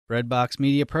Breadbox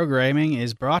Media programming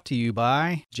is brought to you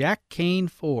by Jack Kane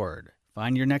Ford.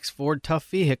 Find your next Ford Tough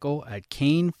vehicle at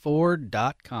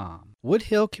caneford.com.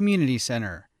 Woodhill Community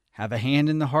Center. Have a hand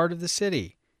in the heart of the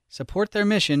city. Support their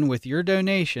mission with your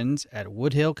donations at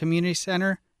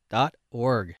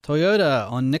woodhillcommunitycenter.org.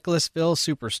 Toyota on Nicholasville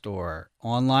Superstore.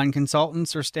 Online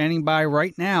consultants are standing by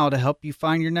right now to help you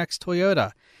find your next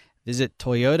Toyota. Visit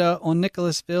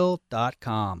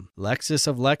toyotaonnicholasville.com. Lexus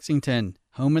of Lexington,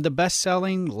 home of the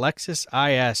best-selling Lexus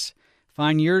IS.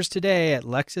 Find yours today at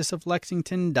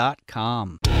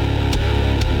lexusoflexington.com.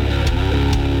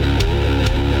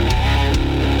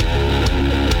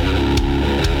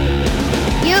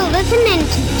 You're listening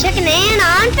to Chicken and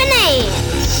on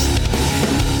Finance.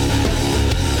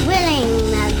 Willing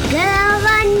the girl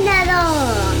another.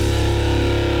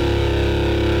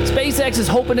 SpaceX is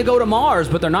hoping to go to Mars,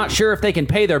 but they're not sure if they can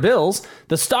pay their bills.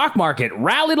 The stock market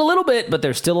rallied a little bit, but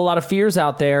there's still a lot of fears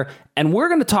out there. And we're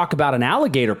going to talk about an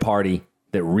alligator party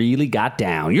that really got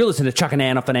down. You're listening to Chuck and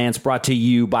Anna Finance, brought to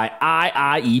you by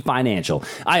IIE Financial.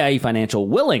 IIE Financial,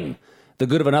 willing the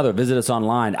good of another. Visit us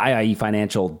online,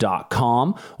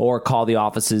 IIEFinancial.com, or call the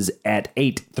offices at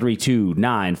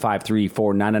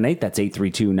 832-953-4998. That's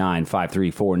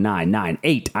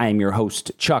 832-953-4998. I am your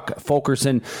host, Chuck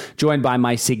Fulkerson, joined by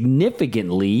my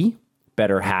significantly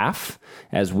better half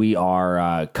as we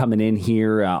are coming in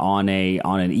here on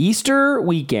an Easter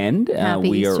weekend.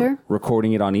 We Easter. Are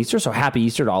recording it on Easter, so happy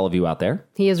Easter to all of you out there.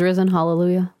 He is risen,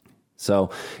 hallelujah. So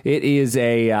it's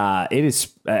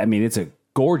a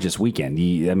gorgeous weekend.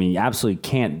 You absolutely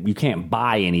can't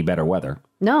buy any better weather.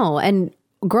 No, and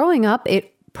growing up,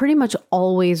 it pretty much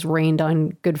always rained on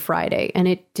Good Friday, and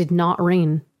it did not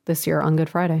rain this year on Good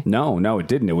Friday. No, it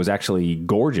didn't. It was actually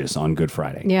gorgeous on Good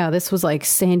Friday. Yeah, this was like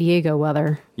San Diego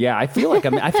weather. Yeah, I feel like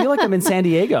I'm in San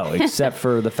Diego, except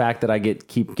for the fact that I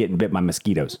keep getting bit by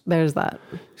mosquitoes. There's that.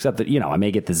 Except that I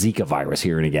may get the Zika virus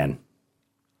here and again.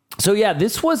 So yeah,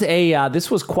 this was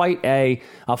quite a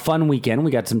fun weekend.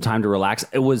 We got some time to relax.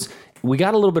 We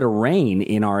got a little bit of rain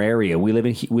in our area. We live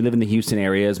in the Houston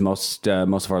area, as most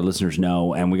of our listeners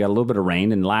know, and we got a little bit of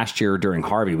rain. And last year during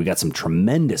Harvey, we got some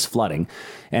tremendous flooding.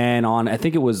 And I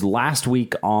think it was last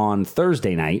week on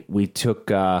Thursday night, we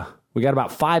got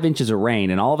about 5 inches of rain,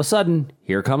 and all of a sudden,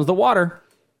 here comes the water.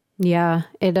 Yeah,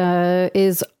 it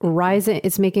is rising.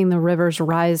 It's making the rivers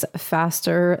rise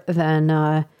faster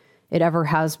than it ever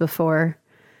has before.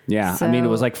 Yeah, So, it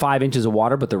was like 5 inches of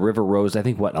water, but the river rose, I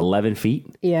think, 11 feet?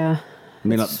 Yeah.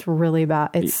 It's really bad.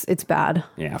 It's bad.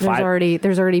 Yeah,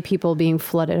 there's already people being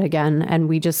flooded again, and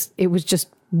it was just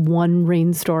one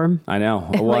rainstorm. I know.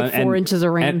 Like 4 inches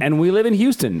of rain. And we live in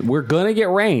Houston. We're going to get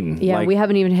rain. Yeah, we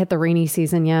haven't even hit the rainy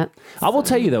season yet. I will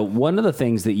tell you, though, one of the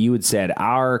things that you had said,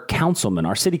 our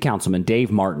city councilman,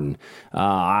 Dave Martin,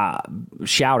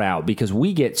 shout out, because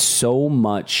we get so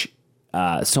much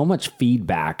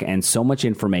feedback and so much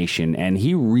information, and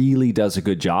he really does a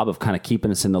good job of kind of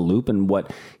keeping us in the loop and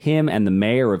what him and the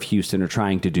mayor of Houston are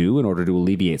trying to do in order to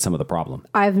alleviate some of the problem.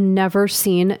 I've never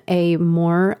seen a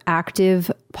more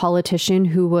active politician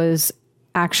who was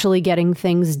actually getting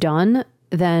things done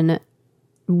than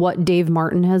what Dave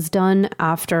Martin has done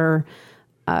after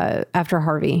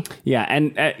Harvey. Yeah,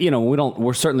 and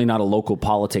we're certainly not a local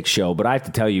politics show, but I have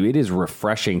to tell you, it is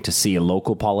refreshing to see a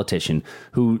local politician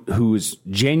who's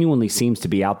genuinely seems to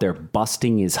be out there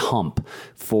busting his hump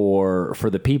for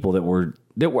the people that were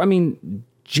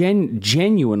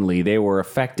genuinely they were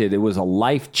affected. It was a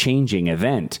life-changing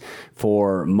event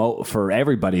for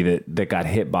everybody that got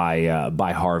hit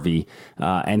by Harvey,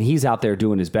 and he's out there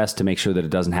doing his best to make sure that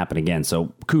it doesn't happen again.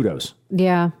 So kudos.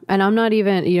 Yeah, and I'm not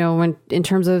even in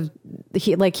terms of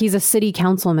he's a city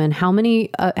councilman. How many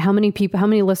people, how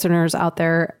many listeners out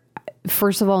there,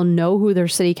 first of all, know who their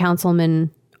city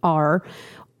councilmen are,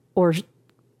 or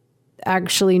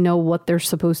actually know what they're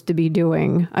supposed to be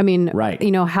doing? I mean, right.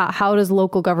 How does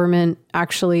local government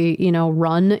actually,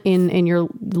 run in your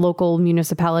local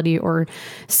municipality or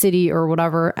city or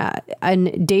whatever?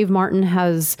 And Dave Martin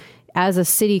has, as a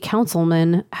city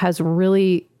councilman, has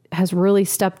really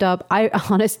stepped up.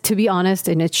 To be honest,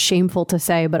 and it's shameful to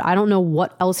say, but I don't know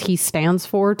what else he stands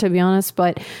for, to be honest,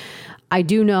 but I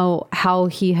do know how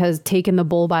he has taken the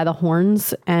bull by the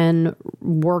horns and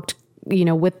worked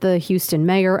with the Houston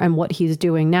mayor and what he's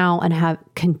doing now, and have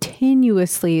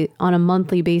continuously on a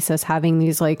monthly basis having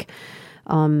these what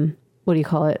do you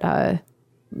call it? Town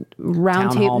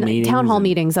hall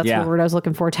meetings. That's the word I was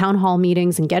looking for. Town hall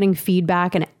meetings, and getting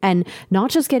feedback, and not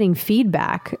just getting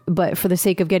feedback, but for the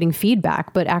sake of getting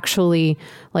feedback, but actually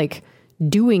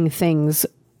doing things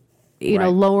you know,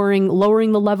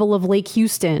 lowering the level of Lake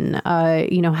Houston,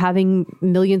 you know, having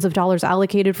millions of dollars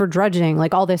allocated for dredging,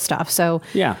 like all this stuff. So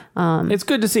yeah, it's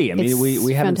good to see. I mean,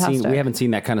 we haven't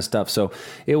seen that kind of stuff. So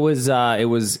it's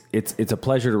a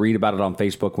pleasure to read about it on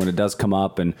Facebook when it does come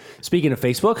up. And speaking of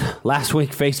Facebook, last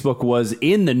week Facebook was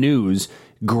in the news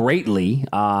greatly.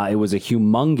 It was a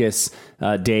humongous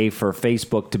day for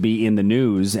Facebook to be in the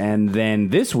news, and then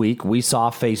this week we saw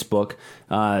Facebook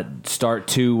start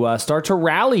to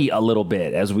rally a little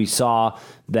bit as we saw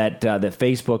that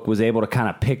Facebook was able to kind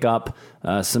of pick up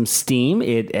some steam.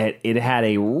 It had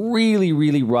a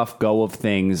really rough go of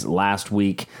things last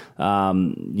week,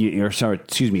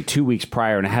 2 weeks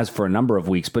prior, and it has for a number of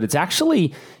weeks. But it's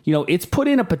actually, you know, it's put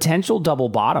in a potential double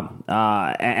bottom,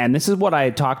 and this is what I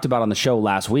had talked about on the show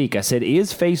last week. I said,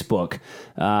 is Facebook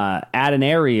at an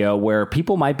area where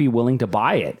people might be willing to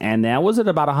buy it? And that was at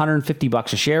about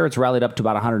 $150 a share. It's rallied up to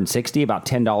about $160, about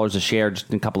 $10 a share just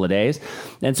in a couple of days.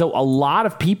 And so a lot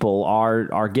of people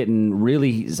are getting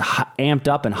really amped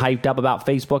up and hyped up about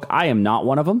Facebook. I am not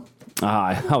one of them.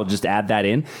 I'll just add that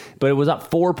in. But it was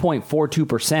up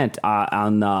 4.42%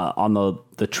 on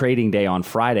the trading day on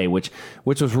Friday, which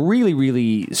was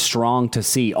really strong to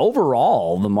see.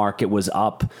 Overall, the market was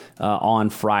up on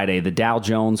Friday. The Dow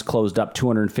Jones closed up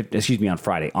on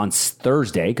Friday. On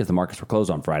Thursday, because the markets were closed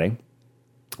on Friday,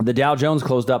 the Dow Jones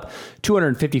closed up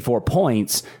 254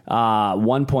 points,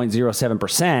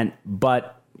 1.07%.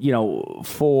 But, you know,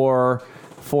 for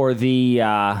the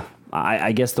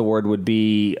I guess the word would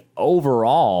be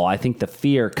overall, I think the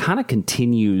fear kind of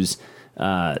continues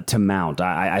to mount.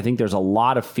 I think there's a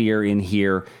lot of fear in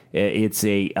here. It's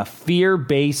a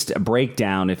fear-based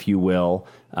breakdown, if you will,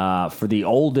 for the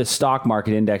oldest stock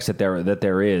market index that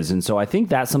there is. And so I think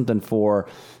that's something for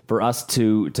us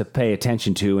to pay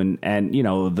attention to. And you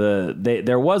know,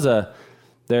 there was a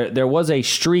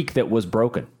streak that was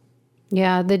broken.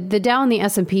 Yeah, the Dow and the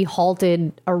S&P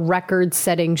halted a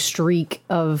record-setting streak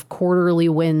of quarterly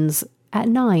wins at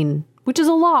 9, which is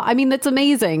a lot. I mean, that's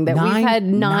amazing that we've had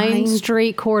nine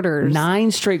straight quarters.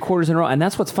 9 straight quarters in a row. And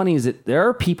that's what's funny is that there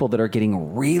are people that are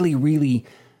getting really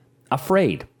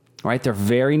afraid, right? They're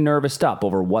very nervous up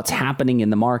over what's happening in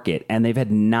the market, and they've had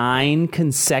 9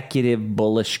 consecutive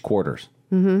bullish quarters.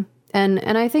 Mm-hmm.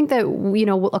 And I think that, you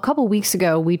know, a couple weeks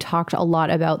ago, we talked a lot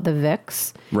about the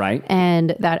VIX. Right.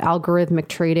 And that algorithmic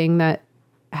trading that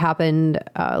happened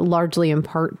largely in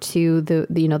part to the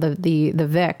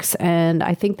VIX. And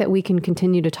I think that we can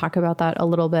continue to talk about that a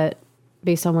little bit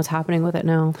based on what's happening with it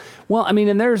now. Well, I mean,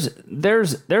 and there's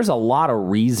a lot of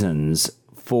reasons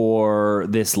for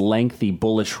this lengthy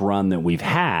bullish run that we've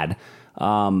had.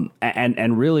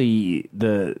 And really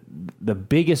the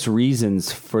biggest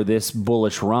reasons for this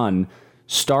bullish run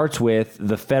starts with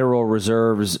the Federal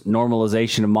Reserve's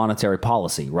normalization of monetary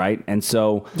policy, right? And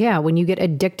so... yeah, when you get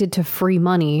addicted to free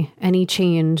money, any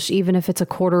change, even if it's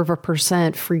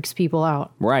 0.25%, freaks people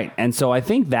out. Right. And so I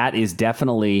think that is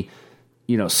definitely,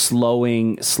 you know,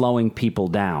 slowing people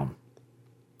down.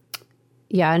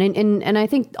 Yeah, and I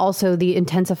think also the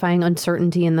intensifying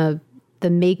uncertainty in the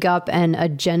makeup and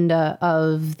agenda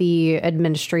of the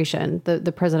administration,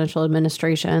 the presidential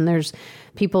administration. There's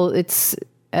people, it's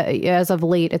as of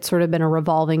late, it's sort of been a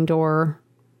revolving door,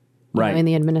 right, in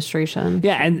the administration.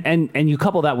 Yeah, and you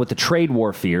couple that with the trade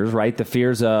war fears, right? The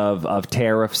fears of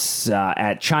tariffs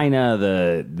at China,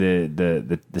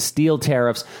 the steel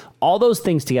tariffs, all those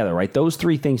things together, right? Those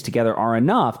 3 things together are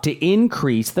enough to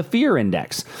increase the fear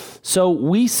index. So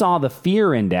we saw the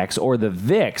fear index, or the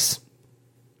VIX,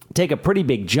 take a pretty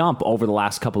big jump over the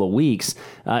last couple of weeks.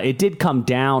 It did come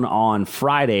down on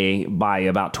Friday by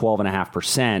about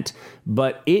 12.5%,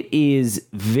 but it is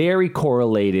very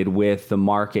correlated with the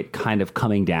market kind of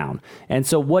coming down. And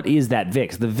so what is that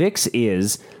VIX? The VIX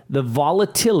is the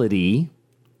volatility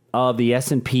of the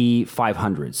S&P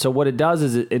 500. So what it does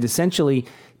is it essentially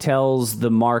tells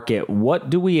the market, what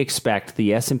do we expect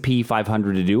the S&P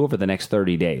 500 to do over the next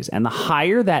 30 days? And the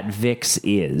higher that VIX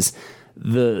is,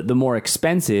 the more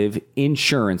expensive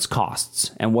insurance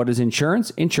costs. And what is insurance?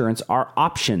 Insurance are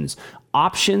options.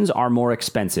 Options are more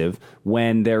expensive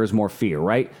when there is more fear,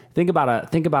 right? Think about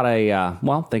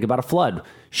a flood.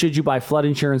 Should you buy flood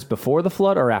insurance before the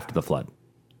flood or after the flood?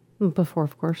 Before,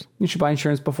 of course. You should buy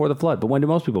insurance before the flood. But when do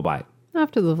most people buy it?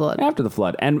 After the flood. After the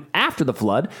flood. And after the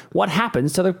flood, what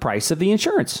happens to the price of the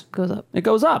insurance? Goes up. It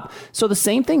goes up. So the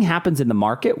same thing happens in the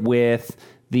market with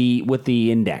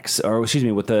the index, or excuse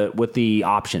me, with the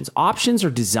options. Options are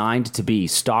designed to be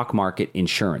stock market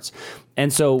insurance.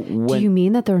 And so do you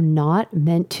mean that they're not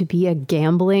meant to be a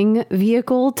gambling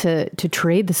vehicle to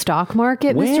trade the stock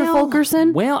market, Mr.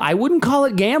 Fulkerson? Well, I wouldn't call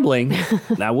it gambling.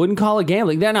 I wouldn't call it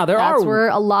gambling. That's where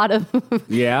a lot of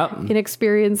yeah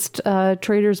inexperienced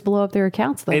traders blow up their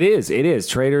accounts, though. It is.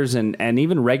 Traders and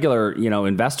even regular,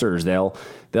 investors, they'll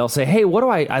say, hey, what do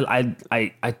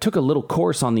I took a little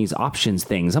course on these options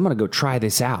things. I'm going to go try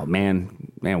this out,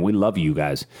 man, we love you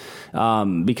guys.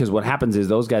 Because what happens is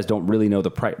those guys don't really know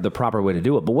the proper way to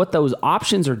do it. But what those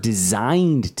options are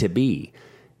designed to be,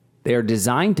 they're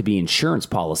designed to be insurance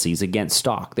policies against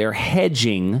stock. They're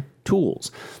hedging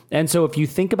tools. And so if you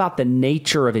think about the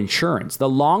nature of insurance, the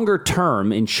longer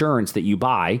term insurance that you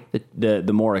buy,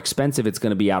 the more expensive it's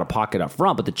going to be out of pocket up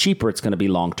front, but the cheaper it's going to be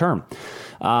long term,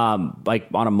 like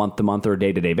on a month to month or a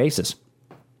day to day basis.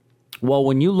 Well,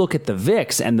 when you look at the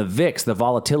VIX, and the VIX, the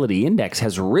volatility index,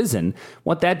 has risen,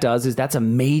 what that does is that's a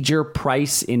major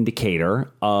price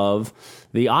indicator of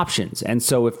the options. And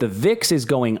so if the VIX is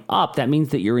going up, that means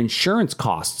that your insurance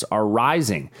costs are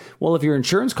rising. Well, if your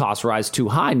insurance costs rise too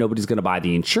high, nobody's going to buy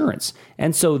the insurance.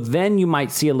 And so then you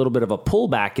might see a little bit of a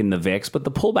pullback in the VIX, but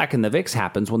the pullback in the VIX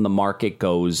happens when the market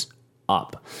goes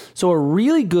up. So a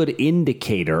really good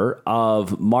indicator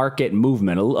of market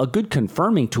movement, a good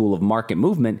confirming tool of market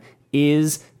movement,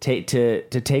 is to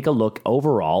take a look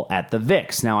overall at the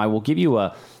VIX. Now, I will give you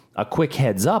a quick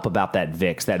heads up about that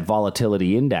VIX, that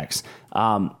volatility index.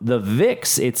 The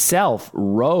VIX itself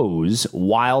rose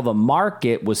while the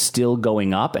market was still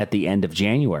going up at the end of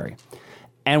January.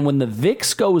 And when the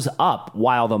VIX goes up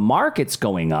while the market's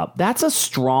going up, that's a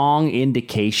strong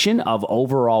indication of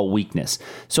overall weakness.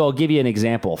 So I'll give you an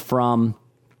example. From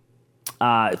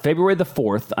February the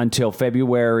 4th until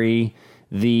February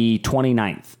the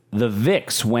 29th, the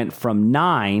VIX went from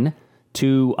 9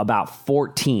 to about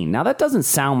 14. Now, that doesn't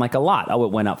sound like a lot. Oh,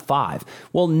 it went up 5.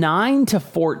 Well, 9 to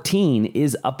 14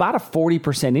 is about a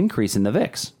 40% increase in the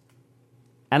VIX.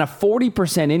 And a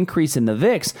 40% increase in the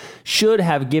VIX should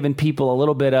have given people a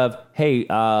little bit of, hey,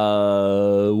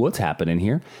 what's happening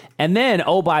here? And then,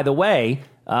 oh, by the way,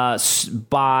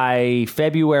 by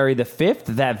February the 5th,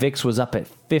 that VIX was up at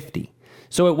 50.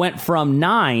 So it went from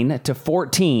 9 to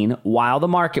 14 while the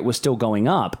market was still going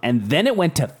up, and then it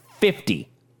went to 50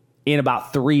 in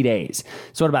about 3 days.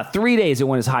 So in about 3 days, it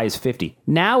went as high as 50.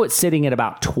 Now it's sitting at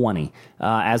about 20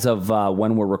 as of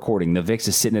when we're recording. The VIX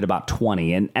is sitting at about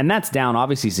 20, and that's down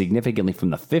obviously significantly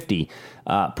from the 50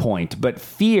 point. But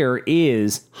fear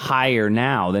is higher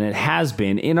now than it has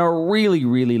been in a really,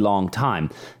 really long time.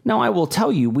 Now, I will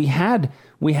tell you, we had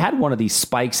one of these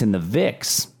spikes in the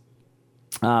VIX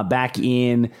back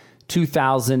in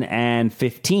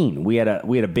 2015. We had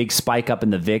a big spike up in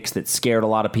the VIX that scared a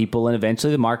lot of people, and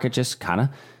eventually the market just kind of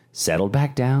settled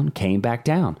back down, came back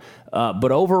down.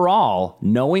 But overall,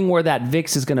 knowing where that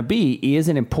VIX is going to be is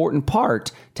an important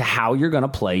part to how you're going to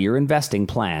play your investing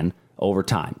plan over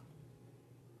time.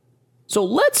 So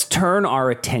let's turn our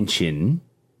attention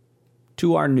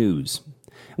to our news.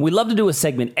 We love to do a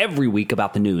segment every week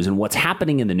about the news and what's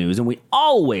happening in the news, and we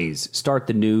always start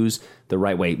the news the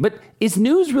right way. But is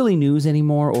news really news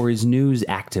anymore, or is news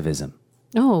activism?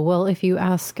 Oh, well, if you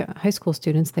ask high school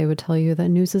students, they would tell you that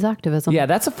news is activism. Yeah,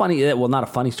 that's a funny, well, not a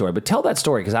funny story, but tell that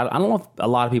story, because I don't know if a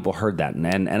lot of people heard that,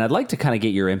 and I'd like to kind of get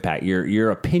your impact,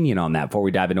 your opinion on that before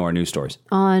we dive into our news stories.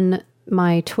 On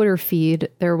my Twitter feed,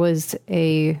 there was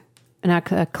a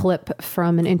clip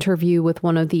from an interview with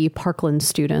one of the Parkland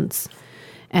students.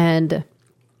 And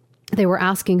they were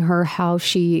asking her how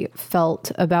she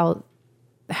felt about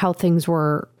how things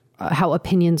were, how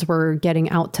opinions were getting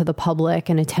out to the public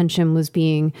and attention was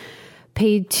being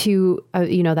paid to,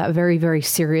 that very, very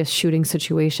serious shooting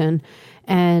situation.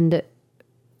 And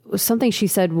something she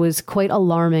said was quite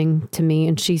alarming to me.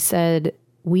 And she said,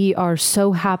 "We are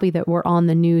so happy that we're on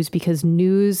the news because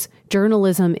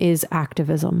journalism is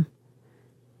activism."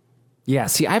 Yeah,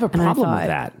 see, I have a problem with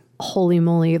that. Holy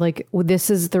moly, like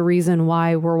this is the reason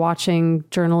why we're watching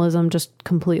journalism just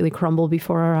completely crumble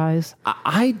before our eyes.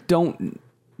 I don't...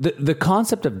 The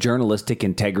concept of journalistic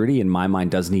integrity in my mind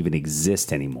doesn't even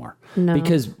exist anymore. No.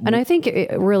 And I think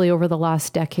really over the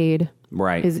last decade,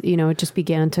 right, is it just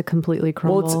began to completely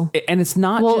crumble. Well, it's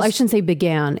not. Well, I shouldn't say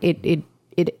began. It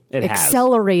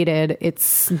accelerated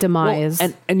its demise.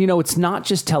 Well, and it's not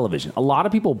just television. A lot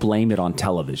of people blame it on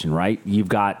television, right?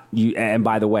 And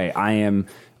by the way,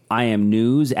 I am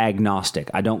news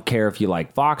agnostic. I don't care if you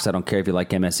like Fox. I don't care if you like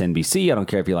MSNBC. I don't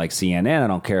care if you like CNN. I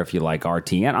don't care if you like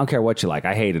RTN. I don't care what you like.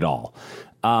 I hate it all.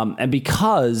 And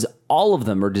because all of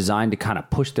them are designed to kind of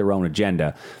push their own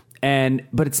agenda.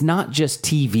 But it's not just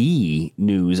TV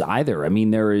news either. I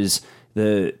mean, there is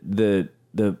the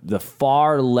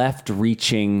far left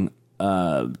reaching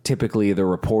typically the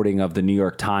reporting of the New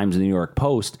York Times and the New York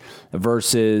Post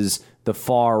versus the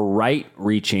far right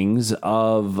reachings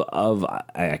of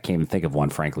I can't even think of one,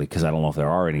 frankly, because I don't know if there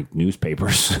are any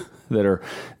newspapers that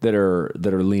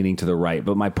are leaning to the right.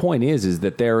 But my point is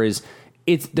that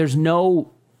there's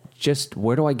no just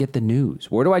where do I get the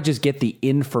news? Where do I just get the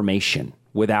information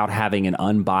without having an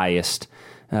unbiased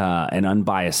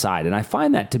side? And I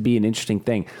find that to be an interesting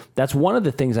thing. That's one of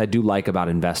the things I do like about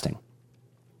investing,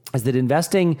 is that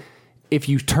investing, if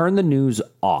you turn the news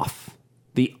off,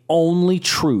 the only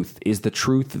truth is the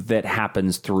truth that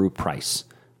happens through price.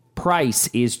 Price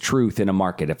is truth in a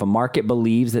market. If a market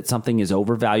believes that something is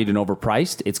overvalued and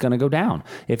overpriced, it's going to go down.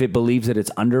 If it believes that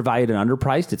it's undervalued and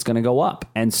underpriced, it's going to go up.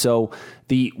 And so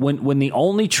when the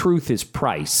only truth is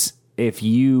price, if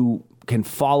you can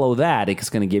follow that, it's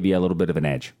going to give you a little bit of an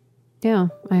edge. Yeah,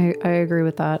 I agree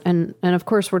with that. And of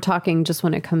course, we're talking just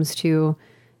when it comes to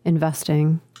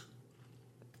investing.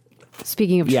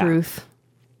 Speaking of truth.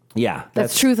 Yeah.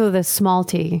 That's truth with a small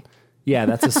t. Yeah,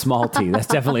 that's a small t. That's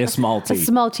definitely a small t. A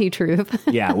small t truth.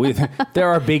 Yeah, there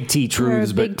are big T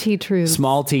truths. Big T truths.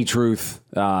 Small t truth.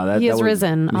 He is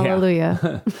risen. Yeah.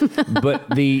 Hallelujah. But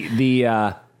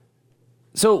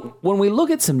so when we look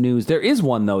at some news, there is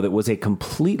one, though, that was a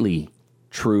completely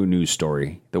true news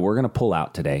story that we're going to pull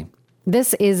out today.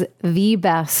 This is the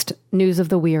best news of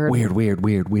the weird.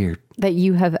 Weird. That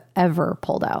you have ever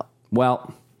pulled out.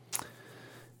 Well,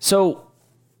 so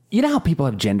you know how people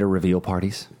have gender reveal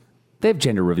parties? They have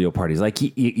gender reveal parties. Like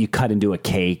you cut into a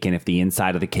cake, and if the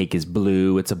inside of the cake is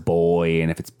blue, it's a boy, and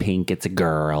if it's pink, it's a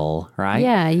girl, right?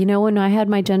 Yeah. You know, when I had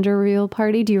my gender reveal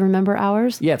party, do you remember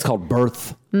ours? Yeah, it's called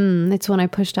birth. It's when I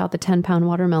pushed out the 10-pound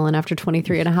watermelon after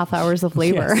 23 and a half hours of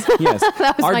labor. Yes.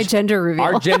 That was my gender reveal.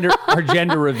 Our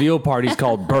gender reveal party is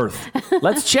called birth.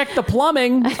 Let's check the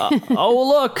plumbing. Oh,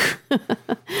 look.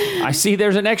 I see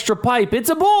there's an extra pipe. It's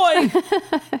a boy.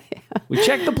 Yeah. We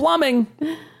checked the plumbing.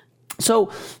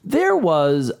 So there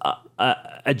was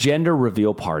a gender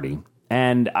reveal party,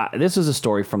 and this is a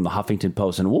story from the Huffington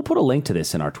Post, and we'll put a link to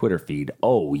this in our Twitter feed.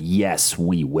 Oh, yes,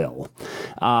 we will.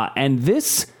 And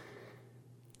this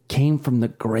came from the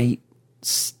great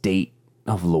state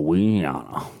of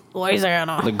Louisiana.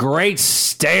 The great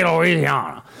state of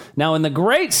Louisiana. Now, in the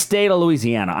great state of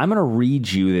Louisiana, I'm going to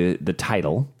read you the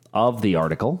title of the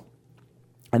article,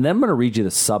 and then I'm going to read you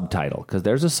the subtitle, because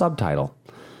there's a subtitle.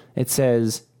 It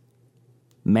says,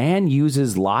 "Man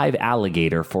uses live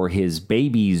alligator for his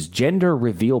baby's gender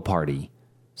reveal party."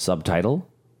 Subtitle,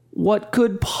 "What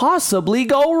could possibly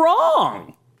go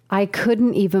wrong?" I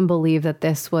couldn't even believe that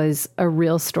this was a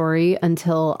real story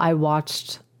until I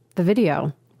watched the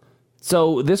video.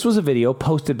 So this was a video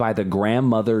posted by the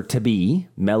grandmother-to-be,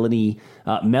 Melody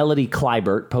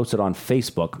Kleibert, posted on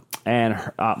Facebook.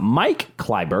 And Mike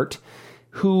Kleibert,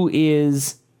 who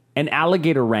is an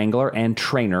alligator wrangler and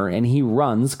trainer, and he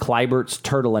runs Kleibert's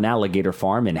Turtle and Alligator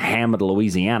Farm in Hammond,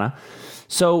 Louisiana.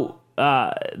 So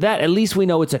that at least we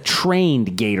know it's a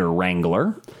trained gator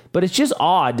wrangler, but it's just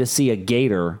odd to see a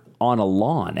gator on a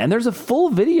lawn. And there's a full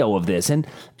video of this.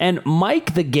 And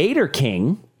Mike the Gator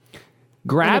King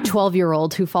grabbed a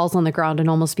 12-year-old who falls on the ground and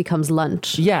almost becomes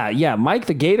lunch. Yeah. Mike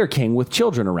the Gator King, with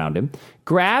children around him,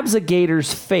 grabs a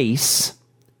gator's face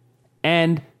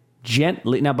and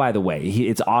gently, now by the way,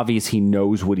 it's obvious he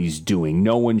knows what he's doing.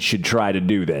 No one should try to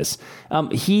do this.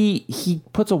 He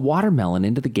puts a watermelon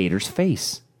into the gator's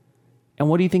face. And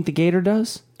what do you think the gator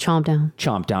does? Chomp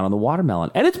down on the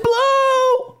watermelon. And it's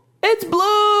blue! It's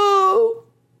blue!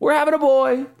 We're having a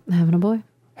boy. Having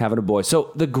a boy.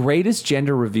 So the greatest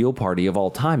gender reveal party of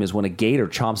all time is when a gator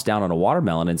chomps down on a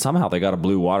watermelon, and somehow they got a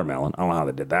blue watermelon. I don't know how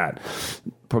they did that.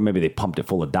 Maybe they pumped it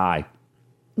full of dye.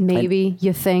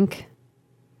 You think?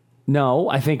 No,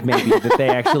 I think maybe that they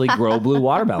actually grow blue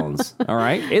watermelons. All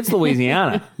right? It's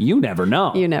Louisiana. You never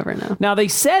know. Now, they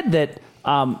said that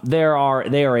they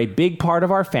are a big part of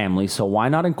our family, so why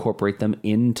not incorporate them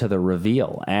into the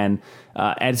reveal? And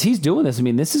as he's doing this, I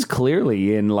mean, this is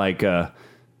clearly in like a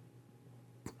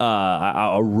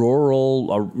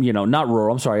rural, not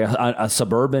rural, I'm sorry, a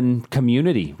suburban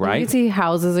community, right? You can see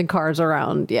houses and cars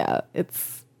around. Yeah,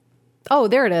 oh,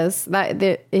 there it is.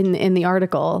 In the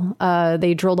article,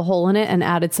 they drilled a hole in it and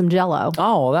added some Jell-O.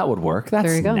 Oh, well, that would work. That's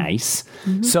there you go. Nice.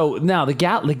 Mm-hmm. So now the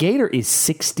gator is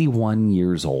 61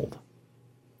 years old.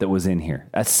 That was in here.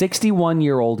 A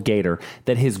 61-year-old gator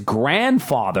that his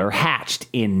grandfather hatched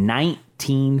in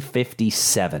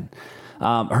 1957.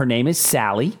 Her name is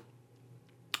Sally.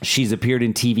 She's appeared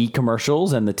in TV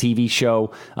commercials and the TV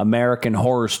show American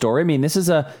Horror Story. I mean, this is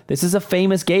a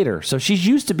famous gator, so she's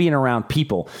used to being around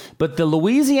people. But the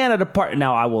Louisiana Department,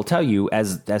 now I will tell you,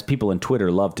 as people in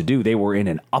Twitter love to do, they were in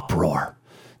an uproar.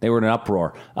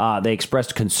 They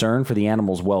expressed concern for the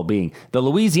animal's well-being. The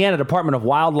Louisiana Department of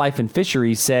Wildlife and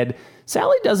Fisheries said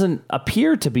Sally doesn't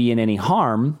appear to be in any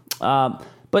harm,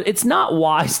 but it's not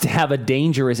wise to have a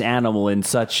dangerous animal in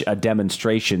such a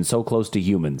demonstration so close to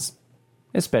humans,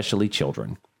 especially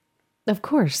children. Of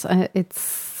course.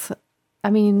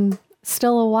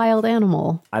 Still a wild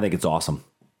animal. I think it's awesome.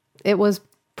 It was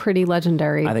pretty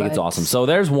legendary. I think it's awesome. So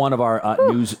there's one of our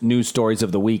news stories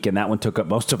of the week, and that one took up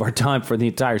most of our time for the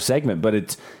entire segment, but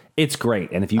it's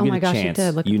great. And if you get a chance,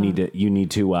 you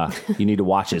need to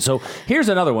watch it. So here's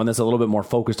another one that's a little bit more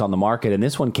focused on the market, and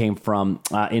this one came from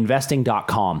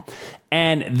investing.com.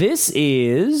 And this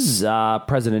is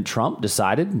President Trump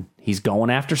decided he's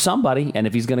going after somebody. And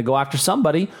if he's going to go after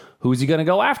somebody, who's he going to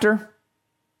go after?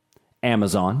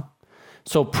 Amazon.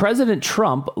 So President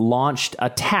Trump launched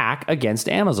attack against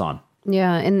Amazon.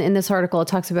 Yeah. In this article, it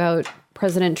talks about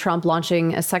President Trump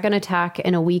launching a second attack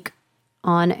in a week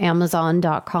on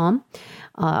Amazon.com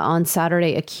on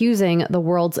Saturday, accusing the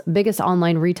world's biggest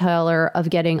online retailer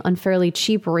of getting unfairly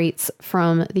cheap rates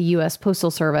from the U.S. Postal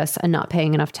Service and not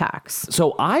paying enough tax.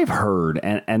 So I've heard,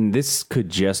 and this could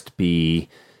just be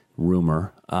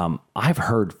rumor, I've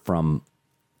heard from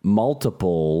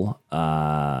multiple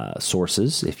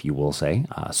sources, if you will say,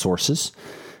 sources,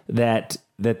 that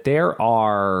there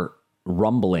are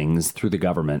rumblings through the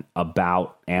government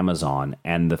about Amazon,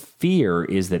 and the fear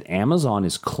is that Amazon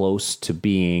is close to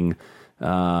being,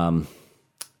 I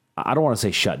don't want to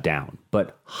say shut down,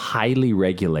 but highly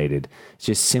regulated,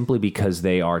 just simply because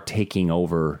they are taking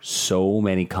over so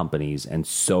many companies and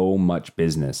so much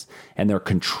business, and they're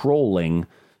controlling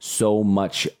so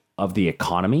much of the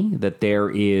economy that there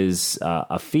is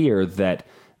a fear that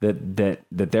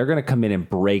they're going to come in and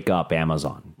break up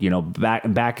Amazon.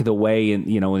 Back the way in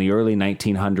the early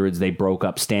 1900s, they broke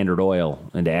up Standard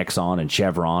Oil into Exxon and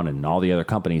Chevron and all the other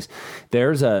companies. I've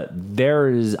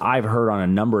heard on a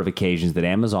number of occasions that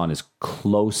Amazon is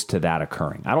close to that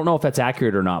occurring. I don't know if that's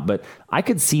accurate or not, but I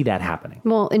could see that happening.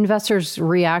 Well, investors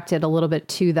reacted a little bit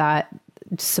to that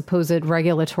supposed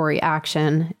regulatory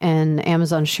action, and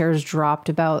Amazon shares dropped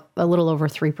about a little over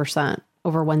 3%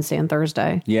 over Wednesday and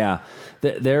Thursday. Yeah,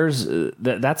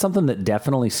 that's something that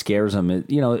definitely scares them.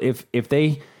 If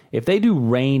they do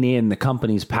rein in the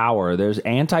company's power, there's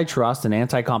antitrust and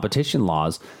anti-competition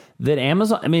laws that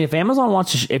Amazon. I mean, if Amazon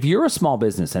wants to, if you're a small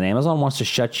business and Amazon wants to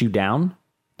shut you down,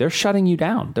 they're shutting you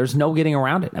down. There's no getting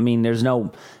around it. I mean, there's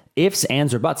no ifs,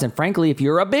 ands, or buts. And frankly, if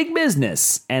you're a big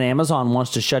business and Amazon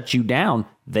wants to shut you down,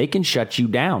 they can shut you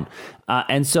down.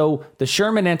 And so the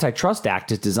Sherman Antitrust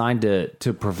Act is designed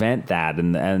to prevent that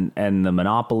and the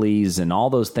monopolies and all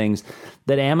those things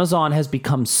that Amazon has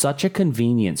become such a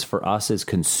convenience for us as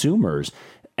consumers.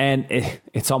 And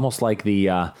it's almost like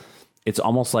the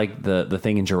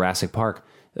thing in Jurassic Park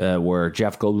where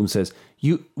Jeff Goldblum says,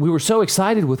 we were so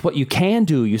excited with what you can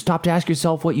do. You stopped to ask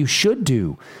yourself what you should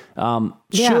do.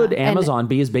 Should Amazon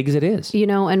be as big as it is?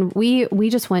 And we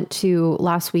just went to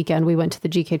last weekend, we went to the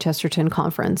G.K. Chesterton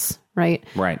conference, right?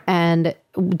 Right. And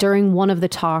during one of the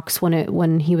talks,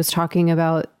 when he was talking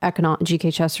about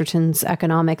G.K. Chesterton's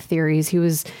economic theories, he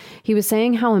was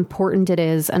saying how important it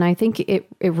is. And I think it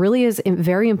really is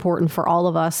very important for all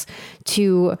of us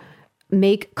to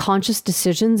make conscious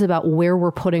decisions about where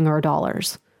we're putting our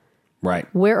dollars. Right.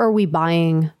 Where are we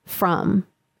buying from?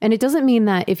 And it doesn't mean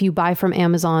that if you buy from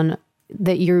Amazon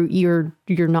that you're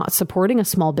not supporting a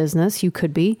small business. You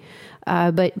could be,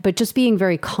 but just being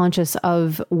very conscious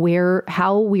of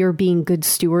how we are being good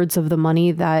stewards of the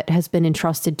money that has been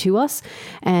entrusted to us,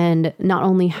 and not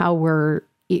only how we're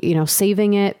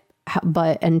saving it,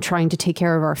 and trying to take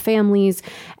care of our families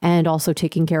and also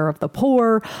taking care of the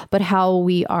poor, but how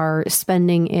we are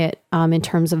spending it in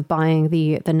terms of buying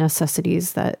the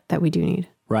necessities that we do need.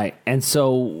 Right. And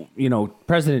so,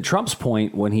 President Trump's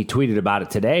point when he tweeted about it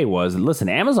today was, listen,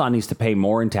 Amazon needs to pay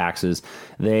more in taxes.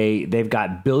 They've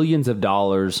got billions of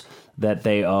dollars that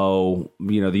they owe.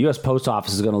 The U.S. Post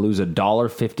Office is going to lose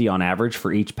 $1.50 on average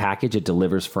for each package it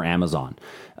delivers for Amazon.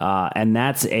 And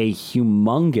that's a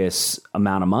humongous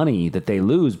amount of money that they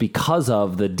lose because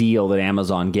of the deal that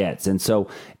Amazon gets. And so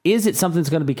is it something that's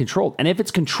going to be controlled? And if it's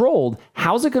controlled,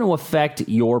 how's it going to affect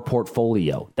your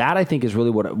portfolio? That, I think, is really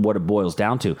what it boils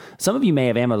down to. Some of you may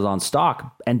have Amazon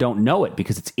stock and don't know it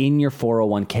because it's in your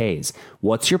 401ks.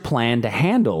 What's your plan to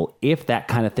handle if that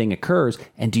kind of thing occurs?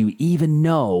 And do you even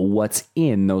know what's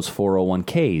in those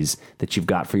 401ks that you've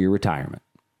got for your retirement?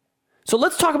 So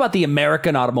let's talk about the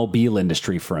American automobile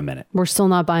industry for a minute. We're still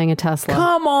not buying a Tesla.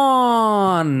 Come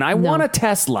on. I want a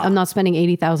Tesla. I'm not spending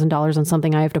 $80,000 on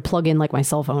something I have to plug in like my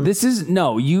cell phone. This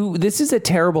is a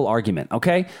terrible argument,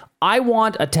 okay? I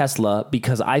want a Tesla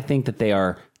because I think that they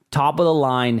are top of the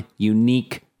line,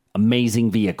 unique,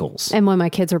 amazing vehicles. And when my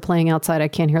kids are playing outside, I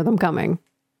can't hear them coming.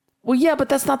 Well, yeah, but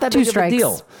that's not that big of a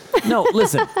deal. No,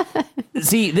 listen.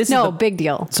 See, big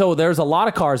deal. So there's a lot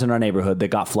of cars in our neighborhood that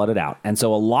got flooded out. And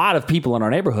so a lot of people in our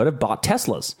neighborhood have bought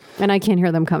Teslas. And I can't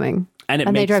hear them coming.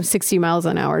 And they drive 60 miles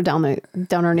an hour down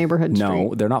our neighborhood street.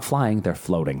 No, they're not flying. They're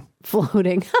floating.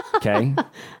 Floating. Okay.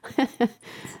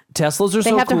 Teslas are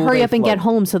so cool. They have to hurry up and get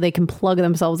home so they can plug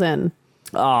themselves in.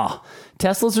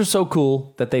 Teslas are so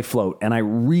cool that they float, and I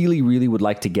really, really would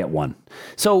like to get one.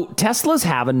 So Teslas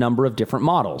have a number of different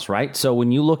models, right? So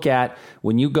when you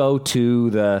go to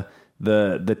the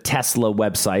Tesla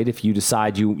website, if you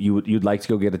decide you'd like to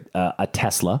go get a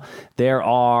Tesla, there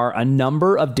are a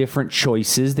number of different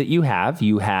choices that you have.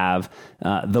 You have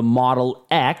the Model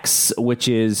X, which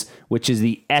is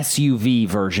the SUV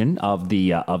version of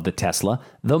the Tesla.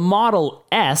 The Model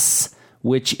S,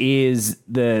 which is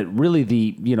the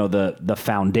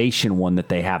foundation one that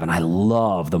they have, and I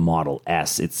love the Model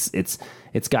S.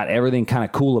 It's got everything kind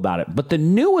of cool about it. But the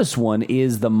newest one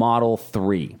is the Model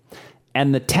 3.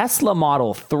 And the Tesla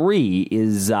Model 3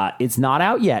 is it's not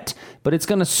out yet, but it's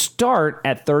going to start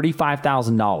at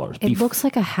 $35,000. It looks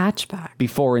like a hatchback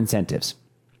before incentives.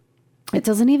 It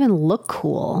doesn't even look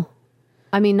cool.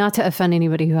 I mean, not to offend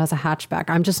anybody who has a hatchback.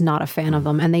 I'm just not a fan of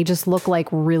them. And they just look like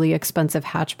really expensive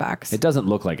hatchbacks. It doesn't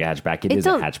look like a hatchback. It is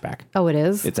a hatchback. Oh, it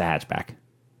is? It's a hatchback.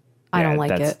 I don't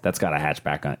like it. That's got a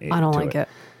hatchback on it. I don't like it.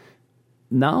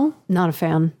 No? Not a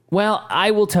fan. Well,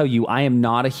 I will tell you, I am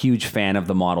not a huge fan of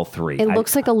the Model 3. It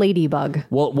looks like a ladybug.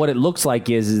 Well, what it looks like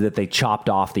is that they chopped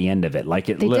off the end of it. Like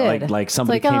like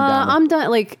somebody came down. I'm done.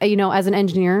 Like, as an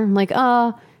engineer, I'm like,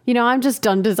 I'm just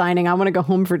done designing. I want to go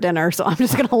home for dinner. So I'm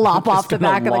just going to lop off the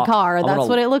back of the car. That's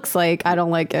what it looks like. I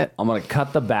don't like it. I'm going to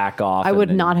cut the back off. I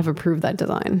would not have approved that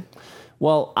design.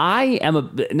 Well, I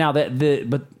am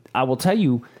but I will tell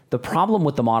you, the problem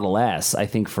with the Model S, I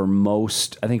think for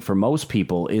most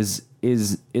people is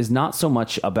not so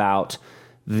much about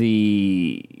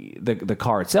the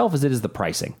car itself as it is the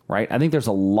pricing, right? I think there's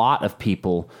a lot of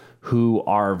people who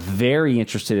are very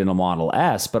interested in a Model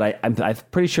S, but I'm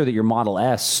pretty sure that your Model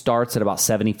S starts at about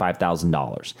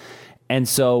 $75,000. And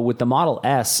so with the Model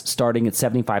S starting at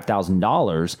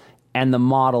 $75,000 and the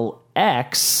Model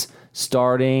X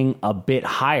starting a bit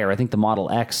higher, I think the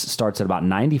Model X starts at about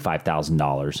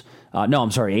 $95,000. No,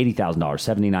 I'm sorry, $80,000,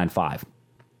 $79,500.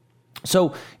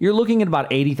 So you're looking at about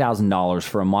 $80,000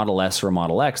 for a Model S or a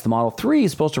Model X. The Model 3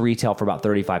 is supposed to retail for about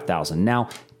 $35,000. Now,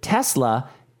 Tesla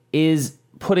is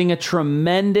putting a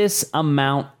tremendous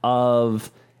amount of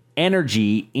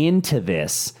energy into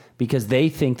this because they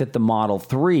think that the Model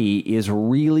 3 is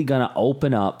really going to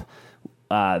open up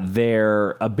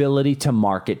their ability to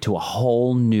market to a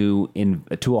whole new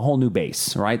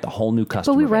base, right? The whole new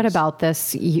customer. But we read base. about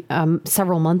this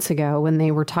several months ago when they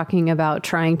were talking about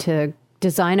trying to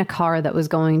design a car that was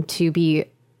going to be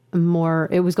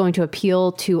it was going to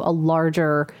appeal to a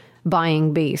larger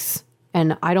buying base.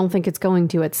 And I don't think it's going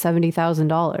to at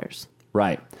 $70,000.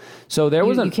 Right. So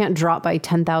you can't drop by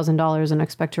 $10,000 and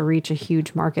expect to reach a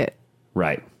huge market.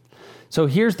 Right. So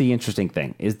here's the interesting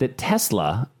thing: is that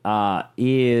Tesla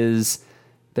there's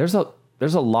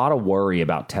a lot of worry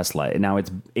about Tesla now.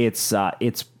 Its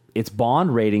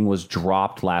bond rating was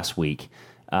dropped last week,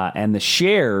 and the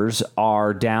shares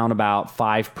are down about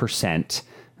 5%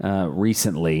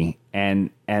 recently, and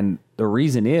the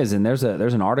reason is, and there's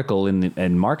an article in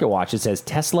MarketWatch. It says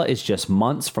Tesla is just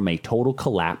months from a total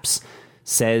collapse,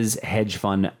 says hedge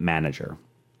fund manager,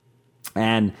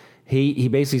 and he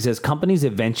basically says companies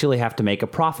eventually have to make a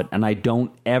profit, and I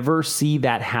don't ever see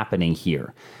that happening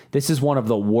here. This is one of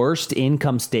the worst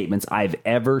income statements I've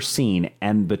ever seen,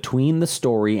 and between the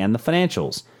story and the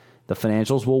financials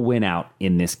will win out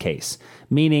in this case,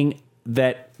 meaning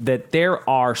that there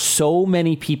are so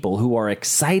many people who are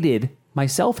excited,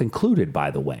 myself included,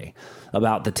 by the way,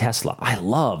 about the Tesla. I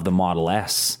love the Model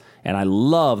S and I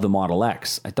love the Model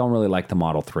X. I don't really like the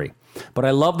Model 3, but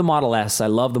I love the Model S. I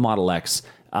love the Model X.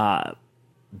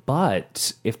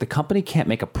 But if the company can't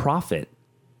make a profit,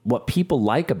 what people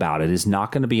like about it is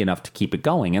not going to be enough to keep it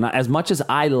going. And as much as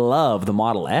I love the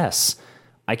Model S,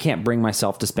 I can't bring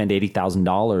myself to spend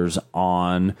 $80,000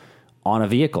 on a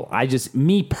vehicle.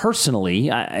 Me personally,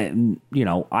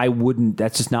 I wouldn't.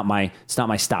 That's just not my. It's not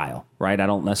my style, right? I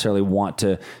don't necessarily want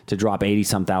to drop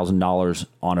 $80,000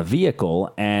 on a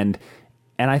vehicle, and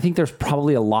And I think there's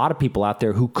probably a lot of people out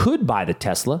there who could buy the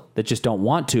Tesla that just don't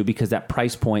want to because that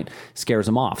price point scares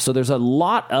them off. So there's a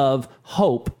lot of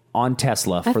hope on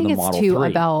Tesla for the Model 3. I think it's too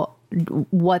about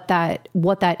what that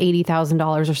 $80,000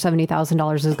 or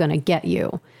 $70,000 is going to get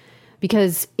you.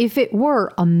 Because if it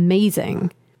were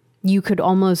amazing, you could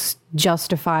almost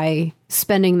justify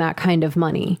spending that kind of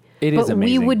money. It is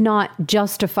amazing. We would not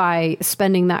justify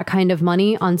spending that kind of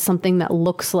money on something that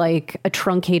looks like a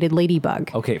truncated ladybug.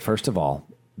 Okay, first of all,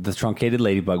 the truncated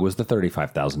ladybug was the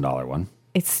 $35,000 one.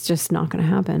 It's just not going to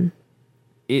happen.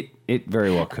 It very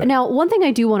well could. Now, one thing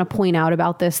I do want to point out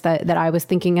about this that I was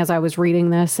thinking as I was reading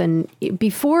this, and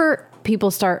before people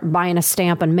start buying a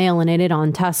stamp and mailing it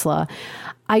on Tesla,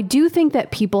 I do think that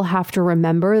people have to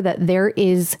remember that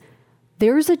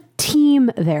there's a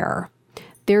team there.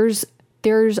 There's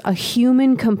a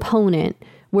human component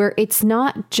where it's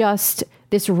not just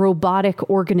this robotic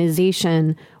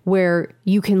organization where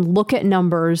you can look at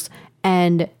numbers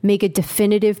and make a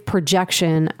definitive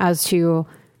projection as to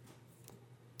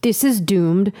this is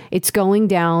doomed, it's going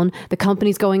down, the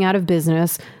company's going out of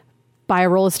business, buy a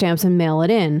roll of stamps and mail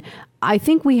it in. I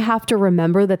think we have to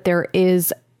remember that there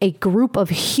is a group of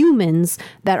humans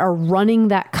that are running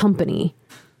that company.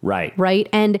 Right. Right.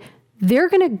 And they're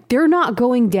not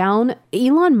going down.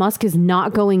 Elon Musk is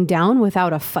not going down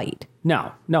without a fight.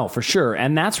 No, for sure.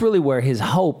 And that's really where his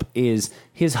hope is.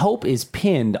 His hope is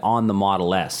pinned on the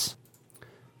Model S.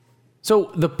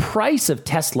 So the price of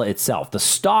Tesla itself, the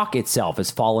stock itself,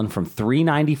 has fallen from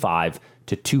 $395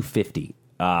 to $250,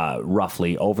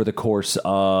 roughly over the course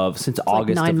of since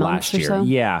August like 9 of months last year. So?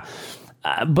 Yeah.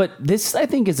 But this, I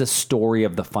think, is a story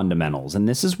of the fundamentals. And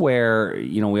this is where,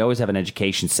 we always have an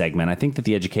education segment. I think that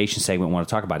the education segment we want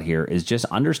to talk about here is just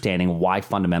understanding why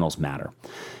fundamentals matter.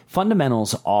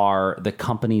 Fundamentals are the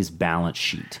company's balance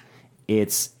sheet.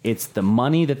 It's the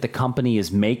money that the company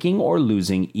is making or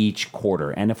losing each quarter.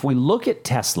 And if we look at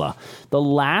Tesla, the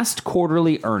last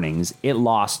quarterly earnings, it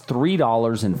lost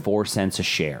 $3.04 a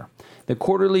share. The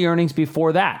quarterly earnings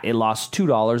before that, it lost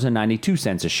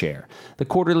 $2.92 a share.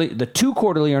 The two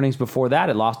quarterly earnings before that,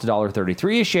 it lost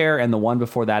 $1.33 a share, and the one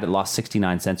before that, it lost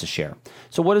 69 cents a share.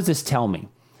 So what does this tell me?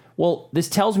 Well, this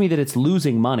tells me that it's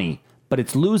losing money, but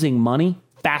it's losing money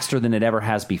faster than it ever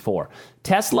has before.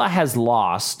 Tesla has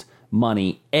lost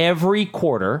money every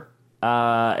quarter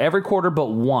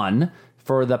but one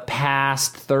for the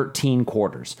past 13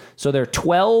 quarters. So they're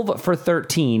 12 for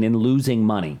 13 in losing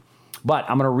money. But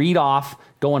I'm going to read off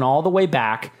going all the way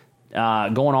back.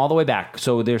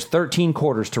 So there's 13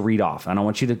 quarters to read off. And I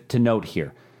want you to note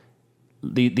here.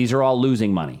 These are all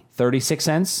losing money. 36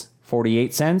 cents,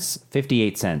 48 cents,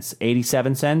 58 cents,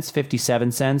 87 cents,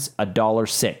 57 cents,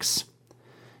 $1.06.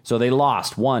 So they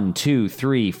lost 1, 2,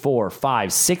 3, 4,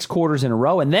 5, 6 quarters in a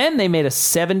row. And then they made a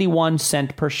 71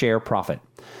 cent per share profit.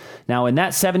 Now, in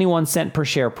that 71 cent per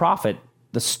share profit,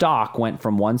 the stock went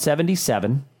from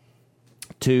 177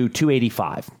 to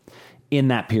 285 in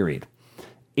that period.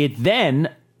 It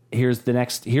then, here's the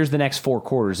next 4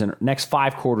 quarters and next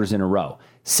 5 quarters in a row.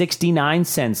 69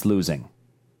 cents losing.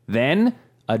 Then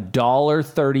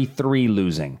 $1.33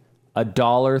 losing.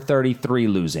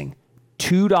 $1.33 losing.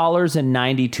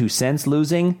 $2.92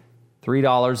 losing.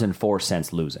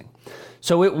 $3.04 losing.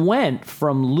 So it went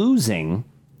from losing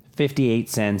 58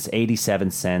 cents,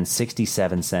 87 cents,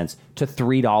 67 cents to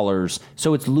 $3.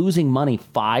 So it's losing money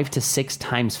 5 to 6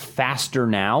 times faster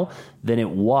now than it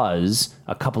was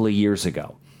a couple of years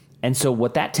ago. And so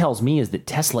what that tells me is that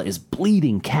Tesla is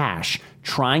bleeding cash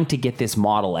trying to get this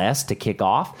Model S to kick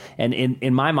off. And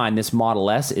in my mind, this Model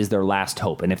S is their last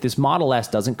hope. And if this Model S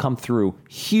doesn't come through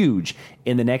huge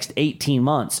in the next 18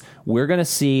 months, we're going to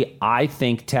see, I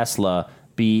think, Tesla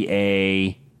be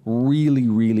a really,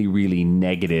 really, really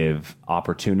negative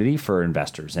opportunity for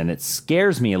investors. And it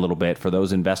scares me a little bit for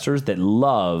those investors that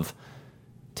love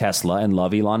Tesla and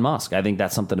love Elon Musk. I think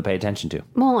that's something to pay attention to.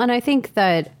 Well, and I think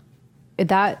that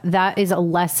is a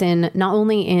lesson not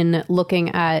only in looking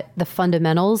at the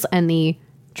fundamentals and the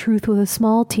truth with a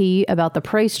small t about the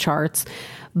price charts,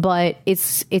 but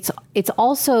it's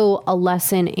also a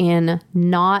lesson in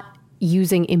not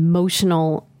using your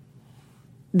emotional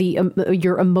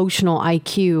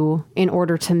IQ in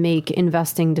order to make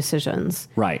investing decisions.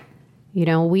 Right.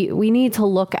 We need to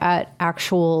look at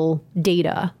actual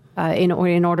data in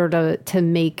order to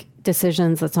make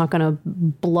decisions that's not going to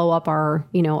blow up our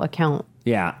account.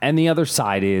 Yeah, and the other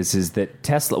side is that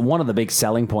Tesla, one of the big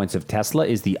selling points of Tesla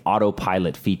is the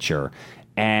autopilot feature.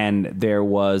 and there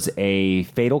was a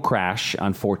fatal crash,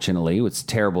 unfortunately. It's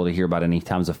terrible to hear about any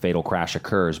times a fatal crash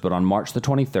occurs, but on March the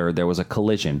 23rd, there was a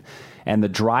collision, and the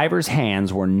driver's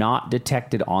hands were not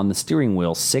detected on the steering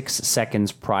wheel 6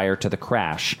 seconds prior to the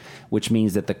crash, which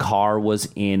means that the car was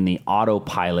in the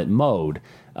autopilot mode.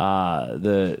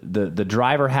 The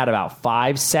driver had about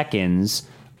 5 seconds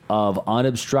of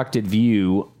unobstructed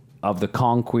view of the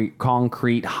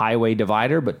concrete highway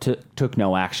divider, but took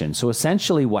no action. So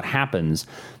essentially what happens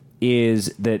is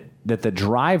that the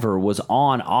driver was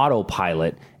on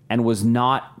autopilot and was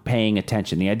not paying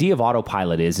attention. The idea of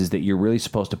autopilot is that you're really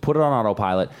supposed to put it on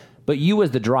autopilot, but you as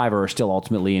the driver are still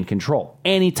ultimately in control.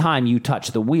 Anytime you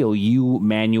touch the wheel, you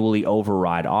manually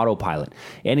override autopilot.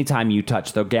 Anytime you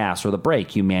touch the gas or the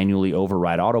brake, you manually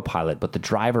override autopilot. But the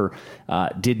driver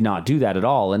did not do that at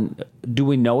all. And do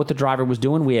we know what the driver was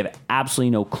doing? We have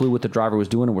absolutely no clue what the driver was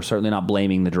doing, and we're certainly not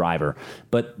blaming the driver.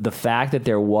 But the fact that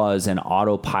there was an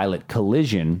autopilot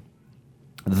collision,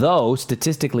 though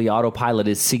statistically autopilot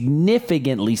is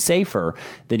significantly safer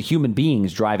than human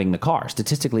beings driving the car.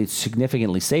 Statistically, it's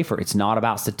significantly safer. It's not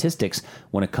about statistics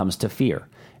when it comes to fear.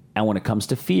 And when it comes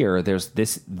to fear, there's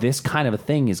this kind of a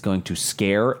thing is going to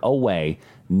scare away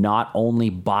not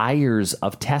only buyers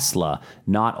of Tesla,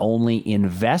 not only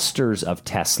investors of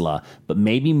Tesla, but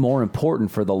maybe more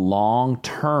important for the long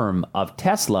term of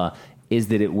Tesla is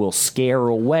that it will scare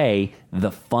away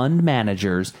the fund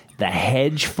managers, the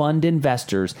hedge fund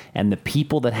investors, and the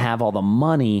people that have all the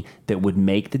money that would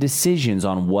make the decisions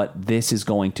on what this is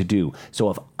going to do. So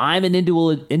if I'm an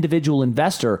individual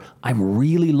investor, I'm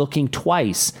really looking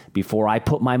twice before I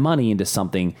put my money into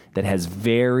something that has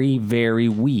very, very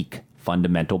weak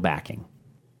fundamental backing.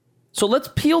 So let's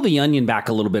peel the onion back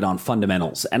a little bit on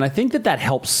fundamentals. And I think that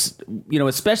helps,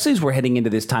 especially as we're heading into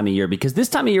this time of year, because this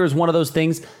time of year is one of those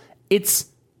things. It's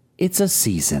a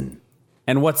season.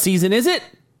 And what season is it?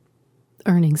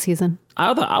 Earnings season.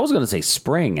 I was going to say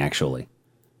spring, actually.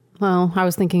 Well, I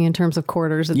was thinking in terms of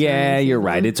quarters. Yeah, you're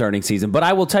right. It's earnings season. But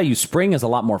I will tell you, spring is a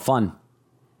lot more fun.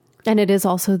 And it is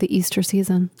also the Easter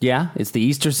season. Yeah, it's the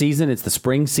Easter season. It's the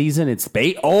spring season. It's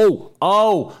I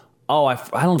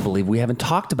don't believe we haven't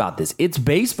talked about this. It's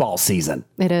baseball season.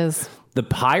 It is. The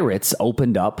Pirates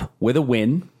opened up with a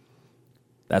win.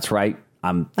 That's right.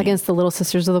 Against the Little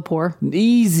Sisters of the Poor.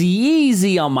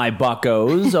 Easy on my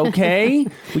buccos, okay?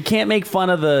 We can't make fun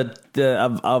of the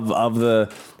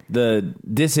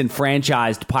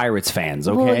disenfranchised Pirates fans,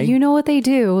 okay? Well, you know what they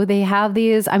do. They have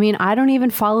these, I don't even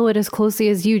follow it as closely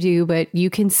as you do, but you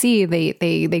can see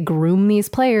they groom these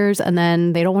players and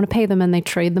then they don't want to pay them and they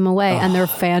trade them away. And they're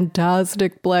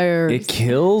fantastic players. It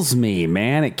kills me,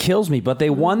 man. It kills me. But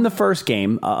they won the first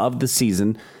game of the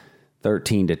season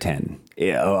 13-10.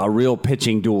 A real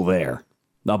pitching duel there.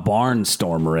 A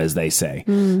barnstormer, as they say.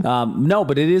 No,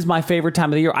 but it is my favorite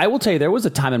time of the year. I will tell you, there was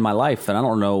a time in my life, and I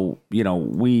don't know,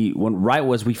 right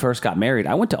as we first got married,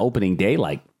 I went to opening day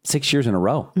like 6 years in a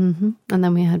row. Mm-hmm. And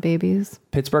then we had babies.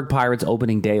 Pittsburgh Pirates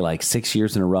opening day like 6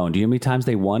 years in a row. And do you know how many times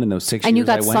they won in those 6 years? And you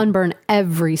got sunburned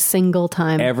every single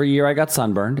time. Every year I got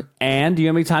sunburned. And do you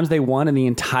know how many times they won in the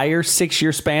entire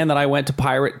 6-year span that I went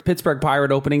to Pittsburgh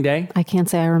Pirate opening day? I can't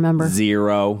say I remember.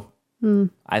 0.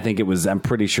 I'm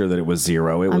pretty sure that it was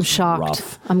 0. I'm shocked.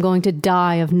 Rough. I'm going to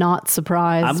die of not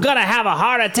surprised. I'm going to have a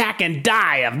heart attack and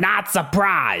die of not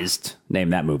surprised. Name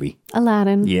that movie.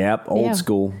 Aladdin. Yep. Old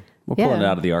school. We'll pull it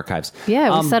out of the archives.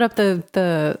 Yeah. We set up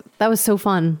that was so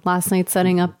fun last night,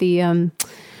 setting up the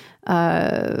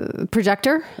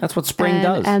projector. That's what spring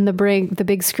does. And the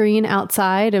big screen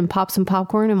outside and pop some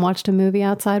popcorn and watched a movie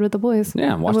outside with the boys.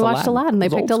 Yeah. We watched Aladdin. They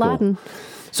picked Aladdin.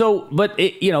 So, but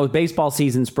baseball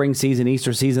season, spring season,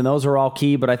 Easter season, those are all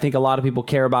key. But I think a lot of people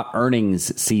care about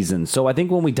earnings season. So I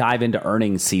think when we dive into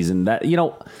earnings season, that,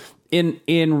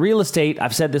 in real estate,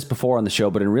 I've said this before on the show,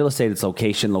 but in real estate, it's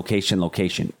location.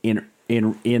 In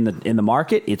the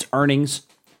market, it's earnings,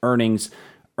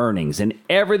 and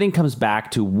everything comes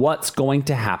back to what's going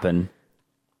to happen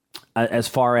as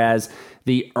far as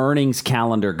the earnings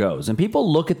calendar goes. And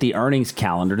people look at the earnings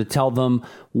calendar to tell them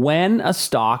when a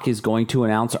stock is going to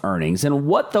announce earnings and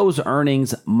what those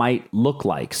earnings might look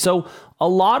like. So a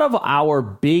lot of our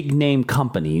big name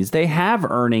companies, they have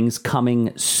earnings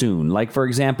coming soon. Like, for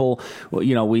example,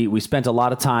 we spent a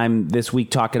lot of time this week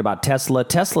talking about Tesla.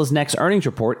 Tesla's next earnings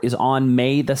report is on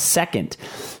May the 2nd.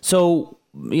 So,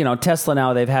 Tesla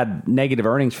now, they've had negative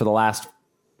earnings for the last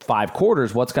 5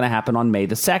 quarters. What's going to happen on May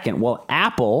the 2nd? Well,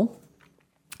 Apple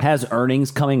has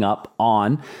earnings coming up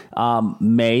on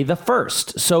May the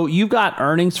 1st. So you've got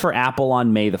earnings for Apple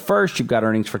on May the 1st. You've got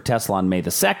earnings for Tesla on May the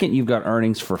 2nd. You've got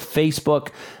earnings for Facebook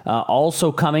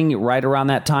also coming right around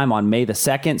that time on May the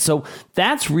 2nd. So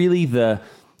that's really the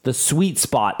sweet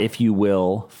spot, if you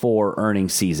will, for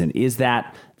earnings season, is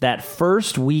that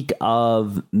first week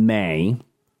of May.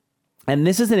 And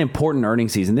this is an important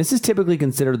earnings season. This is typically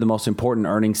considered the most important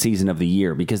earnings season of the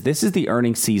year because this is the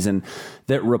earnings season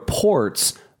that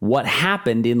reports what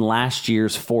happened in last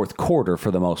year's fourth quarter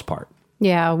for the most part.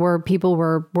 Yeah, where people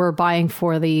were buying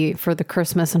for the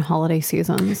Christmas and holiday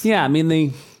seasons. Yeah, I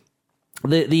mean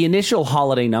the initial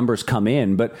holiday numbers come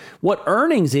in, but what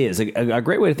earnings is, a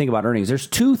great way to think about earnings, there's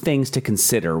two things to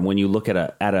consider when you look at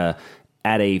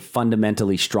a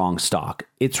fundamentally strong stock.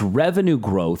 It's revenue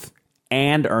growth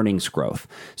and earnings growth.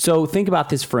 So think about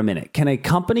this for a minute. Can a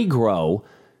company grow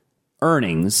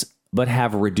earnings but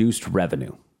have reduced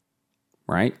revenue?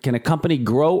 Right? Can a company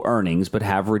grow earnings but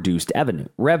have reduced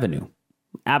revenue?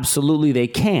 Absolutely they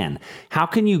can. How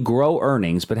can you grow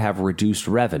earnings but have reduced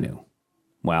revenue?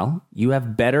 Well, you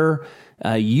have better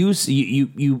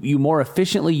you more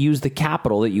efficiently use the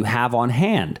capital that you have on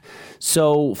hand.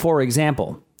 So, for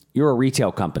example, you're a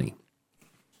retail company.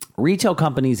 Retail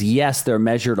companies, yes, they're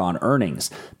measured on earnings,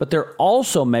 but they're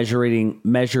also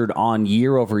measured on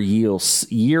year over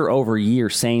year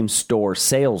same store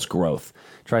sales growth.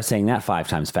 Try saying that 5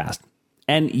 times fast.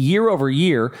 And year over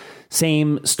year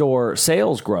same store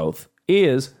sales growth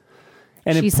is.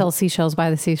 And she sells seashells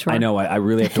by the seashore. I know. I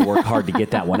really have to work hard to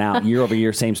get that one out. Year over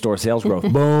year same store sales growth.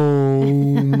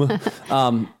 Boom.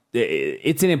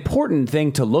 It's an important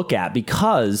thing to look at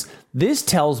because this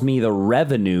tells me the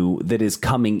revenue that is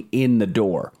coming in the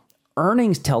door.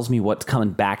 Earnings tells me what's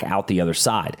coming back out the other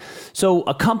side. So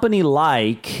a company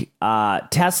like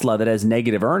Tesla that has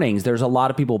negative earnings, there's a lot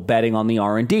of people betting on the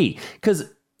R&D because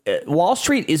Wall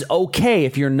Street is okay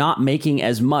if you're not making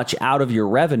as much out of your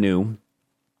revenue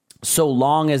so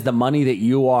long as the money that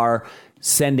you are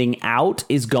sending out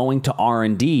is going to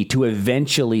R&D to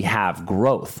eventually have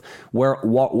growth. Where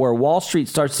Wall Street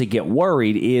starts to get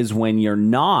worried is when you're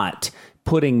not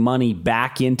putting money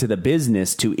back into the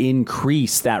business to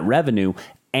increase that revenue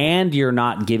and you're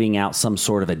not giving out some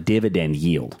sort of a dividend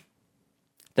yield.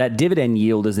 That dividend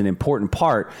yield is an important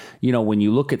part, when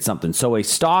you look at something. So a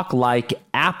stock like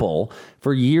Apple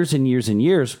for years and years and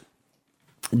years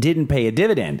didn't pay a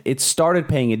dividend. It started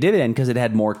paying a dividend because it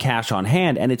had more cash on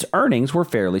hand and its earnings were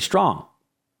fairly strong.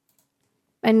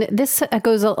 And this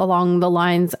goes along the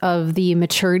lines of the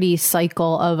maturity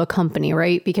cycle of a company,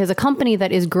 right? Because a company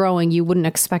that is growing, you wouldn't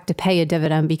expect to pay a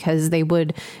dividend because they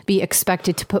would be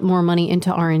expected to put more money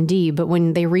into R&D. But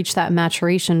when they reach that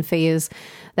maturation phase,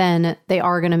 then they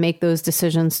are going to make those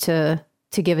decisions to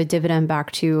give a dividend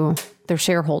back to their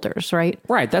shareholders, right?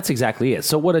 Right. That's exactly it.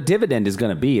 So what a dividend is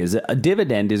going to be is a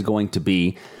dividend is going to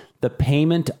be the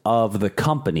payment of the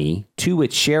company to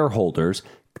its shareholders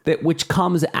which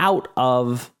comes out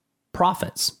of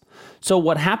profits. So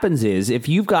what happens is if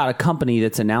you've got a company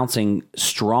that's announcing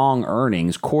strong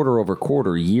earnings quarter over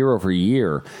quarter, year over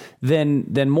year,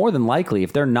 then more than likely,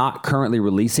 if they're not currently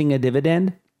releasing a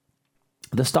dividend,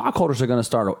 the stockholders are going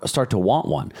to start to want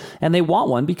one. And they want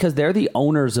one because they're the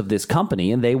owners of this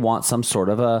company and they want some sort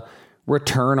of a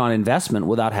return on investment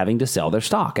without having to sell their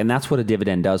stock. And that's what a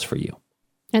dividend does for you.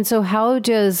 And so how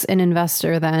does an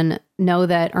investor then know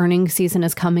that earnings season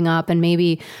is coming up and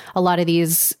maybe a lot of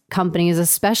these companies,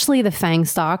 especially the FANG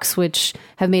stocks, which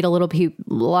have made a lot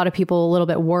of people a little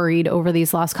bit worried over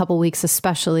these last couple of weeks,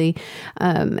 especially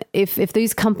if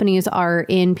these companies are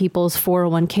in people's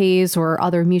 401ks or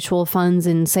other mutual funds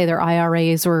and say their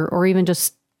IRAs or even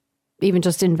just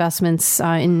investments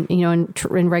in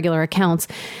regular accounts,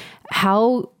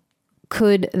 how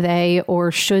could they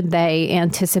or should they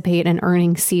anticipate an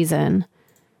earnings season?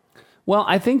 Well,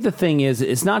 I think the thing is,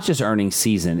 it's not just earnings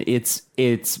season. It's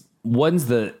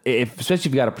especially if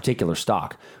you've got a particular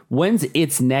stock, when's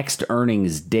its next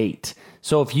earnings date?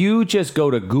 So if you just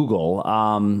go to Google,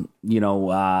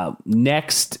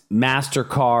 next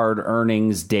MasterCard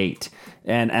earnings date,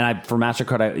 and for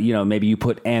MasterCard, maybe you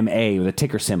put MA with a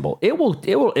ticker symbol.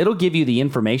 It'll give you the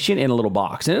information in a little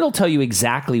box, and it'll tell you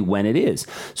exactly when it is.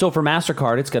 So for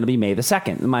MasterCard, it's going to be May the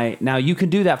 2nd. Now you can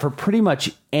do that for pretty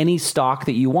much any stock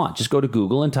that you want. Just go to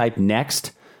Google and type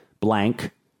next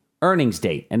blank earnings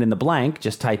date. And in the blank,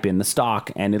 just type in the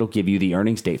stock and it'll give you the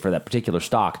earnings date for that particular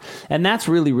stock. And that's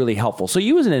really, really helpful. So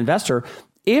you as an investor,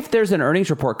 if there's an earnings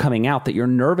report coming out that you're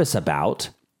nervous about,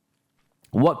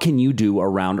 what can you do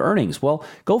around earnings? Well,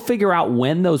 go figure out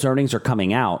when those earnings are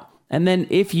coming out And then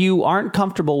if you aren't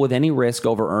comfortable with any risk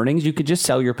over earnings, you could just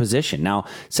sell your position. Now,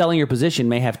 selling your position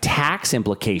may have tax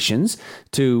implications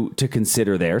to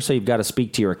consider there. So you've got to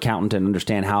speak to your accountant and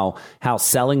understand how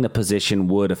selling the position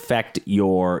would affect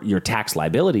your tax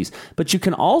liabilities. But you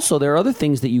can also, there are other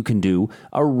things that you can do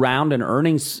around an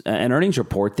earnings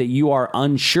report that you are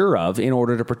unsure of in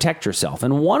order to protect yourself.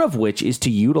 And one of which is to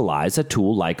utilize a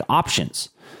tool like options.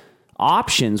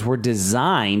 Options were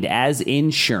designed as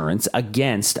insurance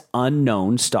against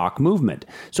unknown stock movement.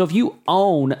 So if you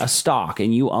own a stock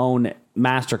and you own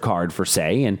MasterCard, for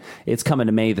say, and it's coming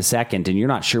to May the 2nd, and you're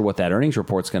not sure what that earnings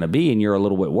report's going to be, and you're a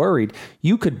little bit worried,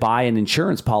 you could buy an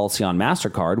insurance policy on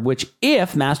MasterCard, which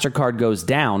if MasterCard goes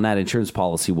down, that insurance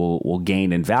policy will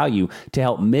gain in value to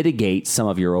help mitigate some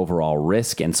of your overall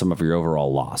risk and some of your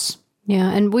overall loss. Yeah,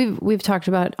 and we've talked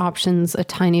about options a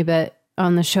tiny bit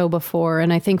on the show before.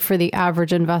 And I think for the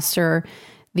average investor,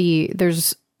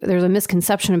 there's a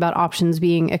misconception about options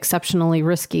being exceptionally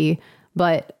risky,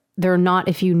 but they're not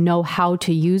if you know how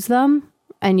to use them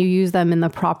and you use them in the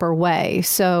proper way.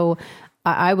 So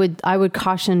I would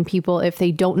caution people, if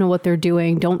they don't know what they're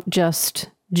doing, don't just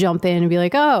jump in and be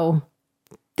like, oh,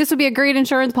 this would be a great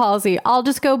insurance policy. I'll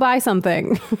just go buy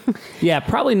something. Yeah,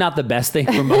 probably not the best thing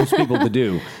for most people to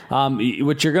do.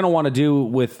 What you're going to want to do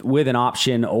with an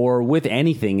option or with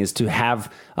anything is to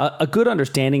have a good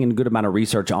understanding and a good amount of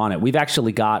research on it. We've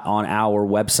actually got on our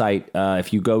website,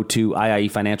 if you go to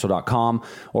IIEfinancial.com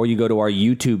or you go to our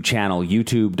YouTube channel,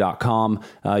 youtube.com,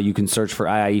 you can search for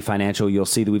IIE Financial. You'll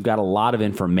see that we've got a lot of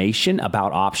information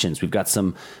about options. We've got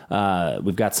some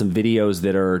videos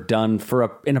that are done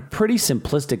in a pretty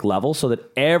simplistic level so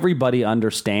that everybody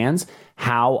understands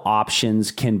how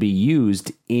options can be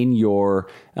used in your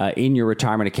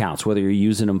retirement accounts, whether you're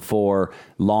using them for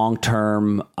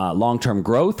long-term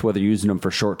growth, whether you're using them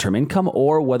for short-term income,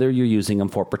 or whether you're using them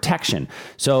for protection.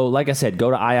 So like I said,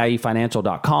 go to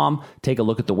IIEfinancial.com, take a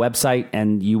look at the website,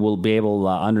 and you will be able,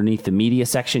 underneath the media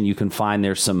section, you can find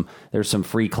there's some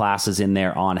free classes in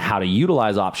there on how to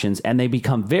utilize options, and they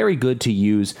become very good to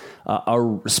use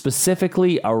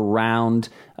specifically around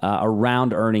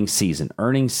earnings season.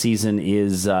 Earnings season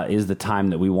is the time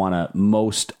that we want to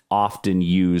most often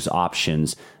use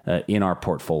options in our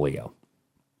portfolio.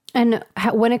 And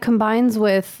when it combines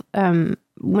with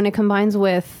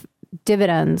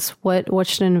dividends, what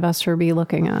should an investor be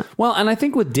looking at? Well, and I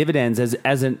think with dividends,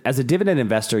 as a dividend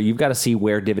investor, you've got to see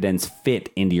where dividends fit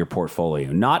into your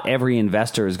portfolio. Not every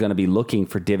investor is going to be looking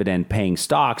for dividend paying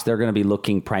stocks. They're going to be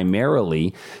looking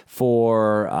primarily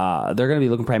for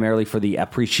the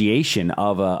appreciation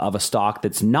of a stock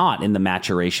that's not in the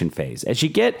maturation phase. As you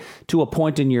get to a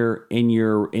point in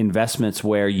your investments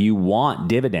where you want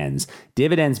dividends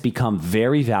become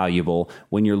very valuable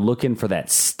when you're looking for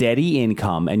that steady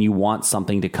income and you want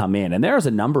something to come in. And there's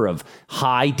a number of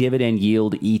high dividend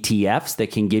yield ETFs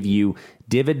that can give you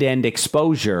dividend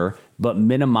exposure but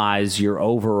minimize your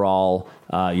overall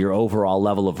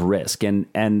level of risk.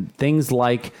 And things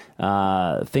like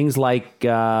I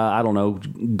don't know,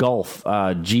 Gulf,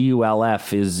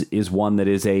 GULF is one that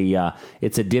is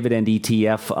it's a dividend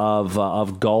ETF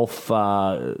of Gulf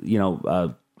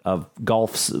of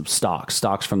Gulf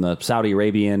stocks from the Saudi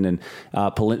Arabian and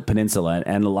Peninsula,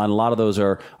 and a lot of those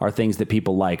are things that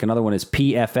people like. Another one is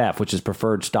PFF, which is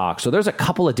preferred stock. So there's a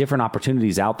couple of different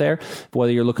opportunities out there,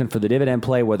 whether you're looking for the dividend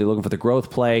play, whether you're looking for the growth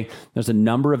play. There's a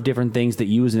number of different things that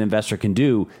you as an investor can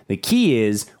do. The key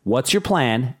is, what's your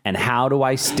plan and how do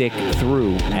I stick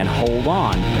through and hold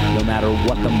on no matter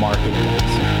what the market does?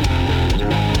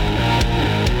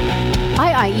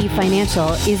 IIE Financial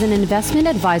is an investment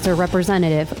advisor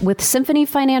representative with Symphony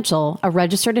Financial, a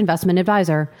registered investment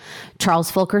advisor.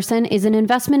 Charles Fulkerson is an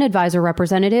investment advisor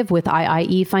representative with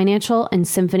IIE Financial and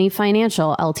Symphony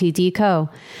Financial, Ltd.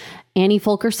 Co. Annie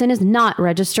Fulkerson is not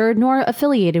registered nor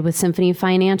affiliated with Symphony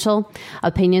Financial.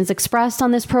 Opinions expressed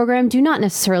on this program do not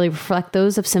necessarily reflect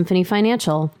those of Symphony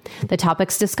Financial. The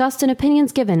topics discussed and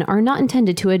opinions given are not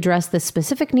intended to address the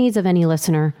specific needs of any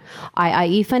listener.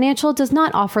 IIE Financial does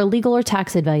not offer legal or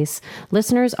tax advice.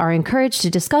 Listeners are encouraged to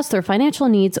discuss their financial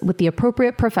needs with the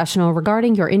appropriate professional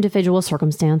regarding your individual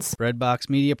circumstance. Redbox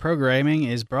Media Programming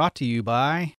is brought to you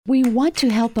by... We want to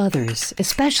help others,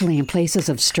 especially in places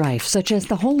of strife, such as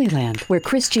the Holy Land, where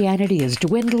Christianity is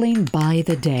dwindling by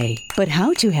the day. But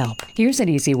how to help? Here's an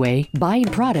easy way: buying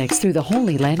products through the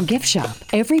Holy Land gift shop.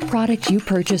 Every product you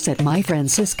purchase at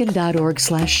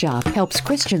myfranciscan.org/shop helps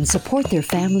Christians support their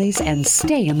families and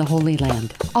stay in the Holy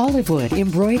Land. Olive wood,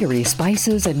 embroidery,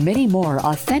 spices, and many more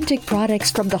authentic products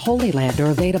from the Holy Land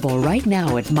are available right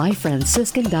now at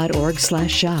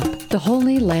myfranciscan.org/shop. The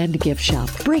Holy Land gift shop,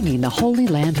 bringing the Holy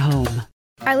Land home.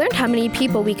 I learned how many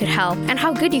people we could help and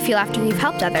how good you feel after you've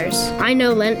helped others. I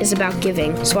know Lent is about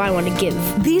giving, so I want to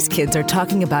give. These kids are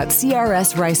talking about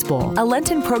CRS Rice Bowl, a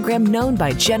Lenten program known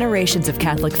by generations of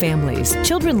Catholic families.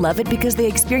 Children love it because they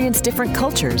experience different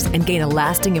cultures and gain a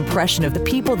lasting impression of the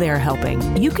people they are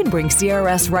helping. You can bring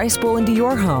CRS Rice Bowl into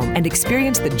your home and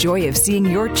experience the joy of seeing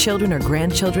your children or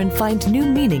grandchildren find new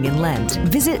meaning in Lent.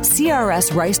 Visit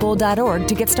crsricebowl.org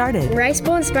to get started. Rice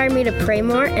Bowl inspired me to pray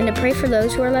more and to pray for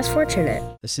those who are less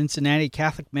fortunate. The Cincinnati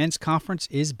Catholic Men's Conference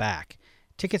is back.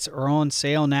 Tickets are on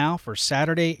sale now for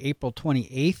Saturday, April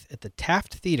 28th at the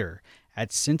Taft Theater at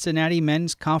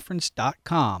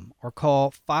CincinnatiMen'sConference.com or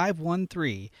call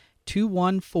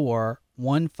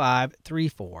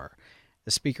 513-214-1534.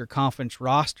 The speaker conference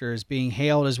roster is being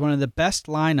hailed as one of the best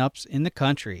lineups in the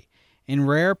country. In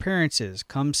rare appearances,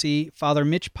 come see Father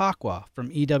Mitch Pacwa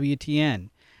from EWTN,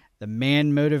 the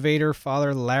man motivator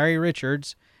Father Larry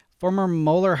Richards, former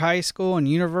Moeller High School and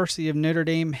University of Notre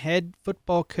Dame head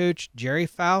football coach Jerry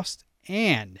Faust,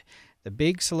 and the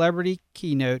big celebrity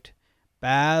keynote,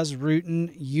 Baz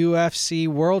Rutten, UFC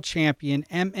world champion,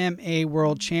 MMA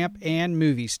world champ, and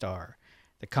movie star.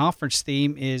 The conference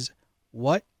theme is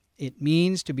What It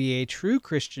Means to Be a True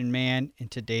Christian Man in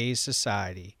Today's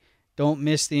Society. Don't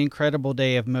miss the incredible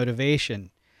day of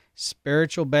motivation,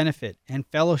 spiritual benefit, and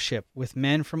fellowship with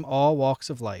men from all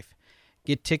walks of life.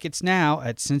 Get tickets now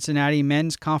at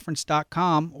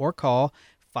CincinnatiMen'sConference.com or call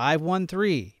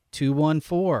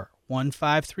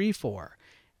 513-214-1534.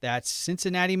 That's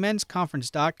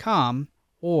CincinnatiMen'sConference.com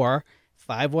or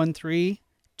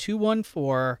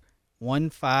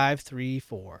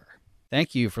 513-214-1534.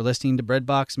 Thank you for listening to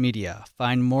Breadbox Media.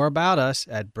 Find more about us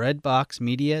at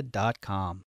breadboxmedia.com.